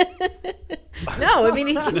 Mike. No, I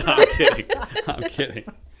mean... No, I'm kidding. I'm kidding.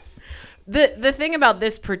 The thing about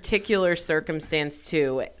this particular circumstance,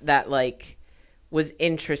 too, that, like, was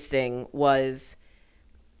interesting was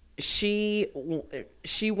she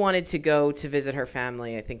wanted to go to visit her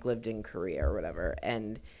family, I think lived in Korea or whatever,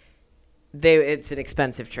 and... it's an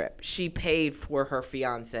expensive trip. She paid for her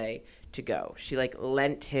fiance to go. She like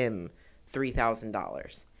lent him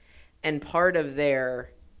 $3,000. And part of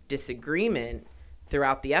their disagreement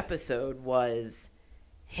throughout the episode was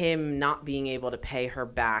him not being able to pay her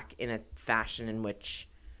back in a fashion in which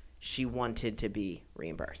she wanted to be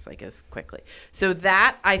reimbursed, like as quickly. So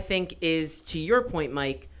that I think is, to your point,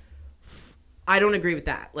 Mike, I don't agree with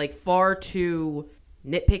that. Like far too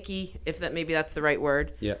nitpicky, if maybe that's the right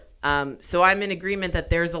word. Yeah. So I'm in agreement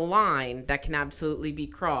that there's a line that can absolutely be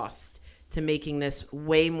crossed to making this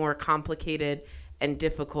way more complicated and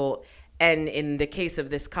difficult. And in the case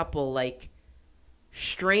of this couple, like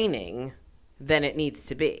straining than it needs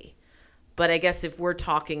to be. But I guess if we're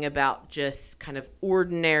talking about just kind of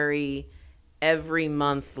ordinary every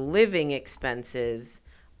month living expenses,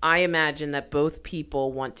 I imagine that both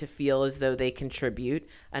people want to feel as though they contribute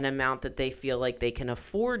an amount that they feel like they can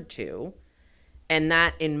afford to. And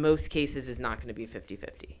that, in most cases, is not going to be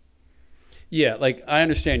 50-50. Yeah, like, I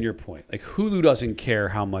understand your point. Like, Hulu doesn't care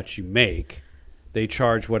how much you make. They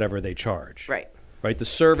charge whatever they charge. Right. Right? The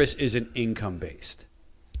service isn't income-based.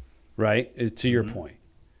 Right? To your point.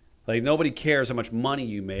 Like, nobody cares how much money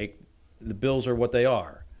you make. The bills are what they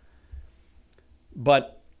are.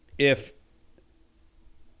 But if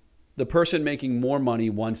the person making more money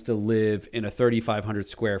wants to live in a 3,500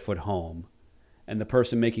 square foot home, and the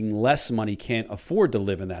person making less money can't afford to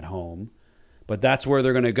live in that home, but that's where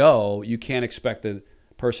they're going to go, you can't expect the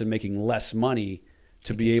person making less money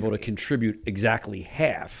to be able to contribute exactly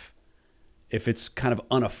half if it's kind of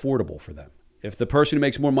unaffordable for them. If the person who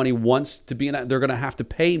makes more money wants to be in that, they're going to have to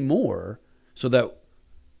pay more so that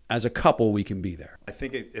as a couple we can be there. I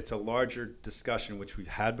think it's a larger discussion, which we've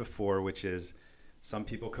had before, which is some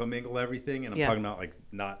people commingle everything. And I'm talking about like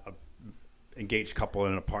not a engaged couple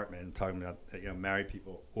in an apartment. I'm talking about, married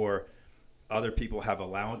people, or other people have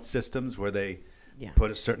allowance systems where they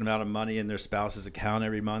put a certain amount of money in their spouse's account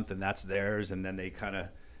every month and that's theirs. And then they kind of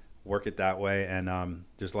work it that way. And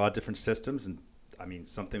there's a lot of different systems. And I mean,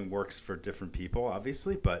 something works for different people,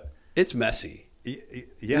 obviously, but it's messy.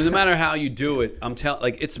 Yeah. No matter how you do it, I'm telling,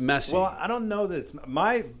 like, it's messy. Well, I don't know that it's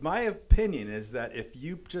my opinion is that if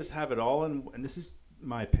you just have it all in, and this is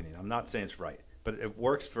my opinion, I'm not saying it's right, but it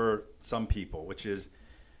works for some people, which is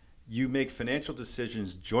you make financial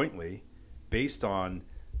decisions jointly based on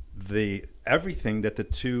everything that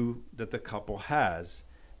the couple has,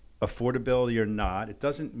 affordability or not. It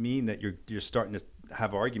doesn't mean that you're starting to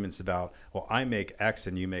have arguments about, well, I make X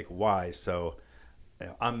and you make Y, so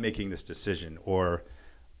I'm making this decision, or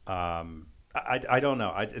I don't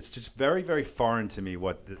know. It's just very, very foreign to me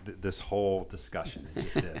what this whole discussion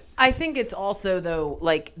just is. I think it's also, though,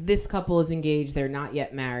 like, this couple is engaged. They're not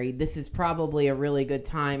yet married. This is probably a really good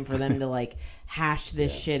time for them to, like, hash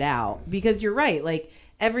this shit out. Because you're right. Like,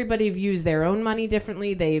 everybody views their own money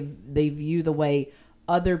differently. They view the way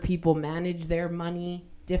other people manage their money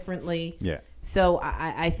differently. Yeah. So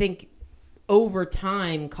I think over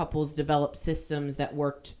time, couples develop systems that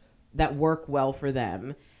work well for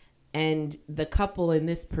them. And the couple in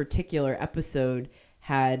this particular episode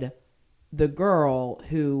had the girl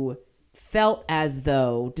who felt as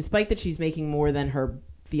though, despite that she's making more than her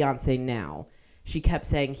fiance now, she kept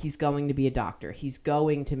saying, he's going to be a doctor. He's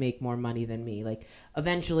going to make more money than me. Like,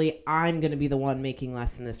 eventually, I'm going to be the one making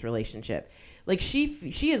less in this relationship. Like,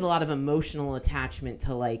 she has a lot of emotional attachment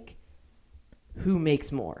to, like, who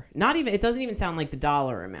makes more. Not even, it doesn't even sound like the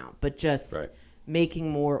dollar amount, but just making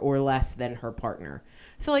more or less than her partner.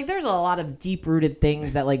 So, like, there's a lot of deep-rooted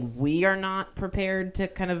things that, like, we are not prepared to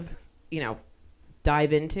kind of,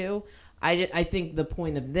 dive into. I think the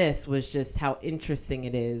point of this was just how interesting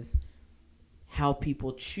it is how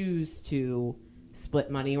people choose to split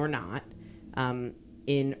money or not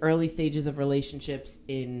in early stages of relationships,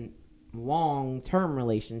 in long-term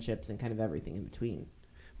relationships, and kind of everything in between.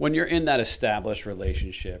 When you're in that established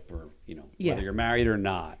relationship, or whether you're married or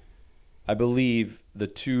not, I believe the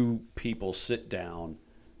two people sit down,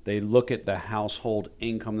 they look at the household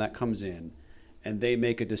income that comes in, and they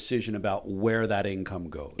make a decision about where that income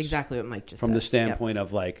goes. Exactly what Mike just said. From the standpoint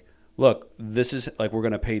of, like, look, this is, like, we're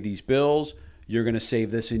going to pay these bills. You're going to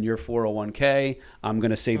save this in your 401k. I'm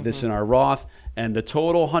going to save this in our Roth. And the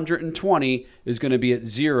total 120 is going to be at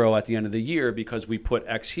zero at the end of the year because we put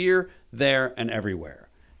X here, there, and everywhere.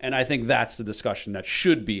 And I think that's the discussion that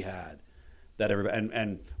should be had. That everybody,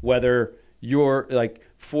 and whether you're like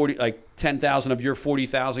 10,000 of your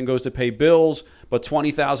 40,000 goes to pay bills, but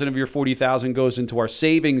 20,000 of your 40,000 goes into our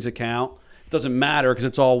savings account. It doesn't matter because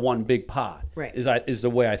it's all one big pot. Right. Is the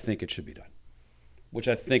way I think it should be done, which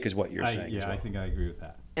I think is what you're saying. Yeah, I think I agree with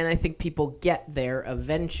that. And I think people get there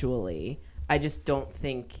eventually. I just don't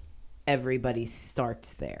think everybody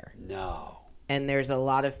starts there. No. And there's a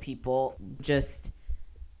lot of people just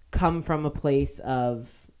come from a place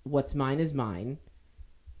of what's mine is mine.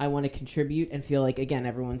 I want to contribute and feel like, again,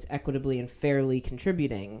 everyone's equitably and fairly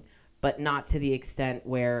contributing, but not to the extent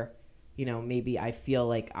where, maybe I feel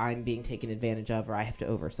like I'm being taken advantage of, or I have to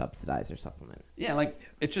over subsidize or supplement. Yeah, like,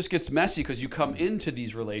 it just gets messy because you come into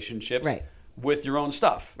these relationships Right. with your own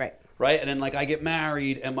stuff. Right. Right. And then, like, I get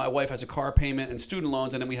married and my wife has a car payment and student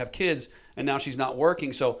loans, and then we have kids, and now she's not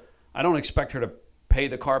working. So I don't expect her to pay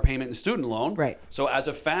the car payment and student loan. Right. So as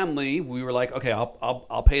a family, we were like, okay,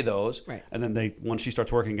 I'll pay those. Right. And then once she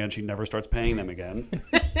starts working again, she never starts paying them again.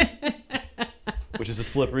 Which is a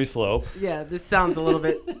slippery slope. Yeah, this sounds a little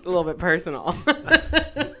bit personal.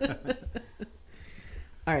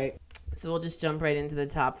 All right. So we'll just jump right into the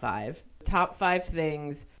top 5. Top 5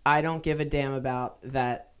 things I don't give a damn about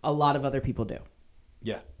that a lot of other people do.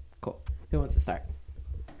 Yeah. Cool. Who wants to start?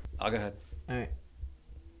 I'll go ahead. All right.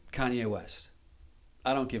 Kanye West.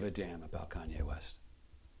 I don't give a damn about Kanye West.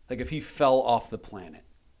 Like, if he fell off the planet,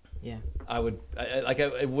 Yeah.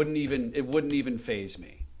 it wouldn't even faze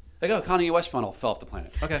me. Like, oh, Kanye West fell off the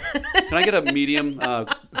planet. Okay. Can I get a medium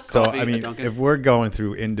coffee? So I mean, Dunkin'? if we're going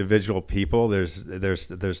through individual people,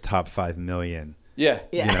 there's top 5 million. Yeah.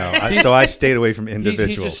 Yeah. You know, so I stayed away from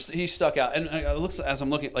individuals. He stuck out, and it looks as I'm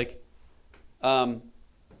looking like,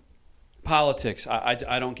 politics.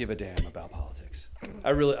 I don't give a damn about politics.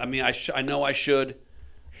 I mean, I know I should.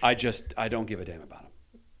 I don't give a damn about them.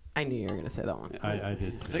 I knew you were going to say that one. I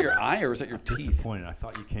did. Is that your eye or was that your teeth? Disappointed. I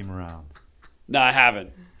thought you came around. No, I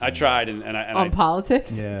haven't. I tried and I On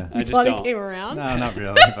politics? Yeah. I You just thought don't. it came around? No, not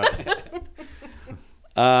really.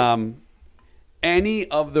 But any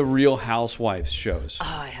of the Real Housewives shows. Oh,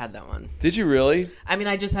 I had that one. Did you really? I mean,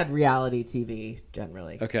 I just had reality TV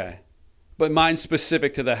generally. Okay. But mine's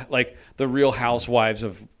specific to the Real Housewives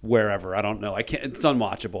of wherever. I don't know. I can't. It's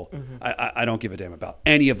unwatchable. I don't give a damn about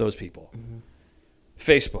any of those people.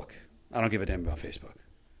 Facebook. I don't give a damn about Facebook.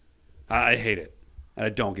 I hate it. And I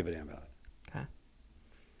don't give a damn about it. Okay.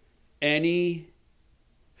 Any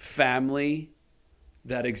family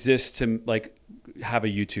that exists to have a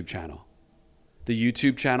YouTube channel. The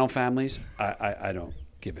YouTube channel families, I don't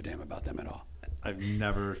give a damn about them at all. I've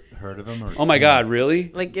never heard of them. Or Oh my seen God, them. really?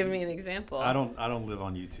 Like, give me an example. I don't live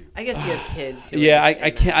on YouTube. I guess you have kids. Who Yeah, are just I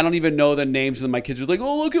in can't. that. I don't even know the names of them. My kids are like,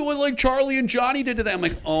 oh, look at what Charlie and Johnny did today. I'm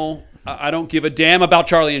like, oh, I don't give a damn about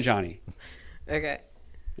Charlie and Johnny. Okay.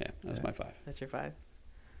 Yeah, that's my 5. That's your 5.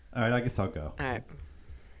 All right, I guess I'll go. All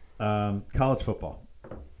right. College football.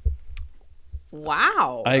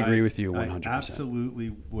 Wow. I agree with you I 100%.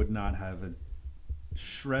 absolutely would not have a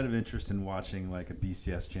shred of interest in watching like a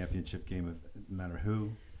BCS championship game of no matter who,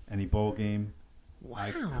 any bowl game. Wow.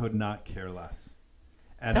 I could not care less.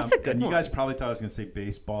 And, That's a good and you one. guys probably thought I was going to say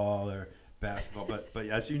baseball or basketball, but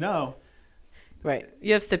as you know, Right.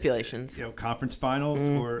 You have stipulations. conference finals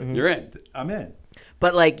or You're in. I'm in.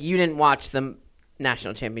 But, like, you didn't watch the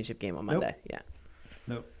national championship game on Monday. Yeah.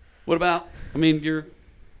 No, What about? I mean, you're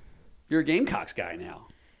a Gamecocks guy now.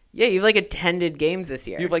 Yeah, you've, like, attended games this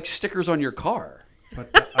year. You have stickers on your car. but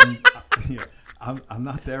I'm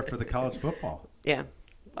not there for the college football. Yeah.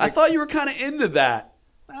 I thought you were kind of into that.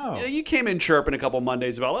 No, Yeah, you came in chirping a couple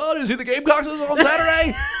Mondays about, oh, did you see the Gamecocks on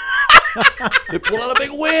Saturday? They pulled out a big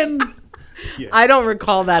win I don't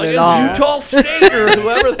recall that at against all. Utah State or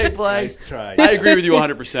whoever they play. nice try. I agree with you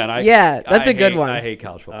 100%. Yeah, that's a good one. I hate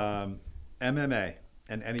college football. MMA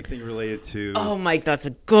and anything related to Oh, Mike, that's a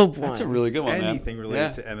good one. That's a really good one, man. anything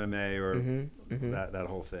related Yeah. to MMA or that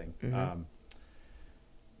whole thing.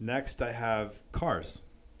 Next, I have cars.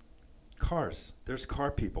 Cars. There's car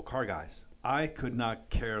people, car guys. I could not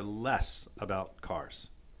care less about cars,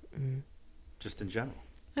 just in general.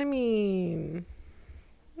 I mean,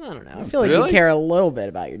 I don't know. I feel like Really? you care a little bit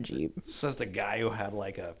about your Jeep. Says the guy who had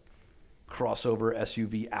a crossover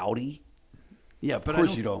SUV Audi. Yeah, of But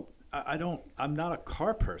course you don't. I don't. I'm not a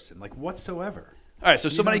car person, like whatsoever. All right, so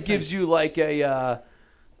You know somebody what I'm gives you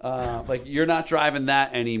you're not driving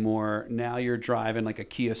that anymore. Now you're driving a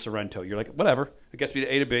Kia Sorento. You're like, whatever. It gets me to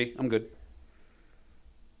A to B. I'm good.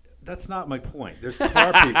 That's not my point. There's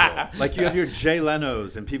car people. Like you have your Jay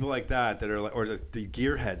Leno's and people like that are like, or the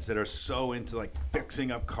gearheads that are so into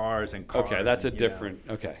fixing up cars and cars. Okay, that's a and, you know, different.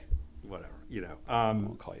 Okay, whatever. I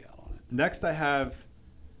won't call you out on it. Next, I have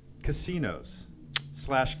casinos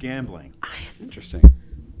 / gambling. Interesting.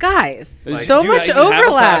 Guys, Like, so do you much even have a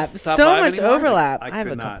overlap. top So five much anymore? overlap. I I have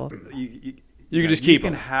could a not. couple. You can just keep You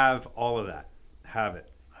can them. have all of that. Have it.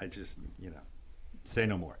 I just say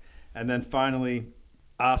no more. And then finally,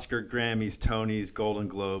 Oscar, Grammys, Tonys, Golden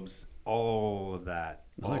Globes, all of that.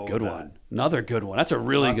 Another all good of that. one. Another good one. That's a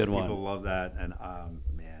really Lots good of one. People love that, and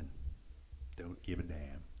man, don't give a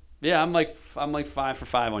damn. Yeah, I'm like 5 for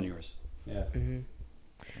 5 on yours. Yeah.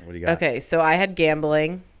 What do you got? Okay, so I had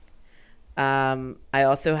gambling. I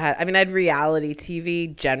also had, I had reality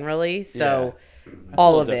TV generally. So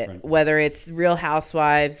all a of little it, different. whether it's Real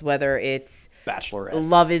Housewives, whether it's Bachelorette.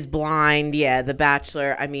 Love is Blind, yeah, The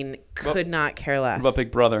Bachelor. Could not care less. What about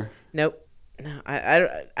Big Brother? Nope. No, I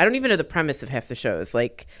don't even know the premise of half the shows.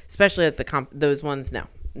 Especially at those ones. No,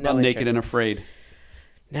 no. About Naked interest. and Afraid.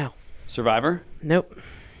 No, Survivor. nope.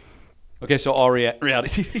 Okay, so all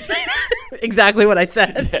reality TV. Exactly what I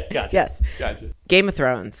said. Yeah, gotcha. Yes. Gotcha. Game of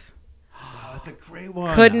Thrones. Oh, that's a great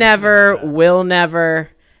one. Could I never, forgot that. will never,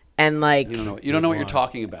 and You don't know what you're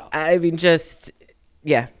talking about. just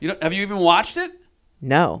yeah. Have you even watched it?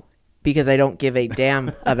 No, because I don't give a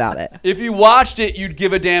damn about it. If you watched it, you'd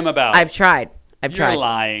give a damn about it. I've tried. I've You're tried.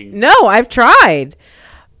 lying. No, I've tried.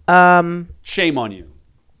 Shame on you.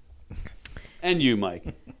 And you,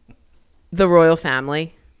 Mike. The royal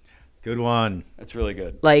family. Good one. That's really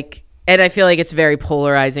good. And I feel like it's very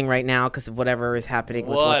polarizing right now because of whatever is happening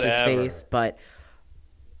with what's his Whatever. face. But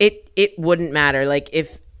it wouldn't matter.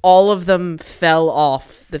 If all of them fell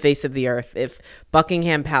off the face of the earth, if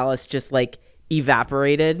Buckingham Palace just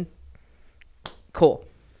evaporated, Cool.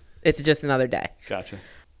 It's just another day. Gotcha.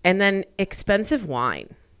 And then expensive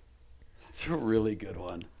wine. That's a really good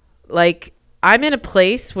one. Like, I'm in a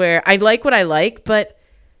place where I like what I like, but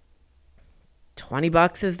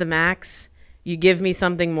 $20 is the max. You give me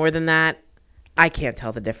something more than that, I can't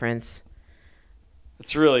tell the difference.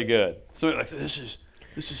 It's really good. So like, this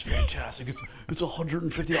is fantastic. It's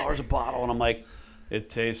 $150 a bottle, and I'm like, it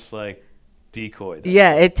tastes like Decoy. That's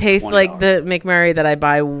Yeah, like it tastes $20. like the McMurray that I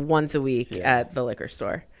buy once a week Yeah. at the liquor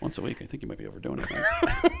store. Once a week. I think you might be overdoing it. Man.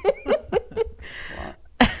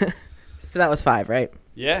 So that was 5, right?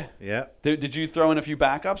 Yeah. Yeah. Did you throw in a few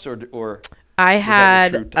backups or? I that your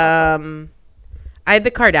had true top I had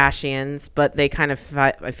the Kardashians, but they kind of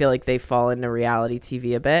I feel like they fall into reality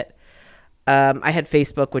TV a bit. I had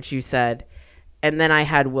Facebook, which you said, and then I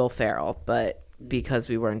had Will Ferrell, but because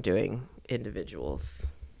we weren't doing individuals.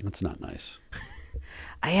 That's not nice.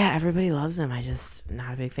 Yeah, everybody loves him. I just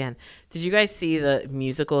not a big fan. Did you guys see the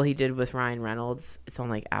musical he did with Ryan Reynolds? It's on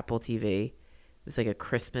like Apple TV. It was like a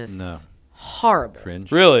Christmas. No. Horrible.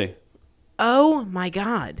 Cringe. Really? Oh my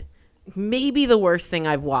God. Maybe the worst thing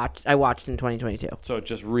I watched in 2022. So it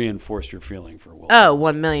just reinforced your feeling for Will. Oh,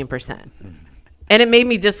 1,000,000%. And it made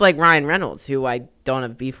me dislike Ryan Reynolds, who I don't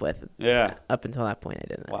have beef with. Yeah. Up until that point, I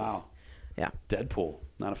didn't. at Wow. least. Yeah. Deadpool.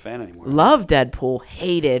 Not a fan anymore. Love Deadpool.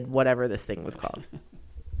 Hated whatever this thing was called.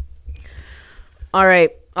 All right.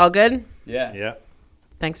 All good? Yeah. Yeah.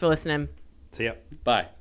 Thanks for listening. See ya. Bye.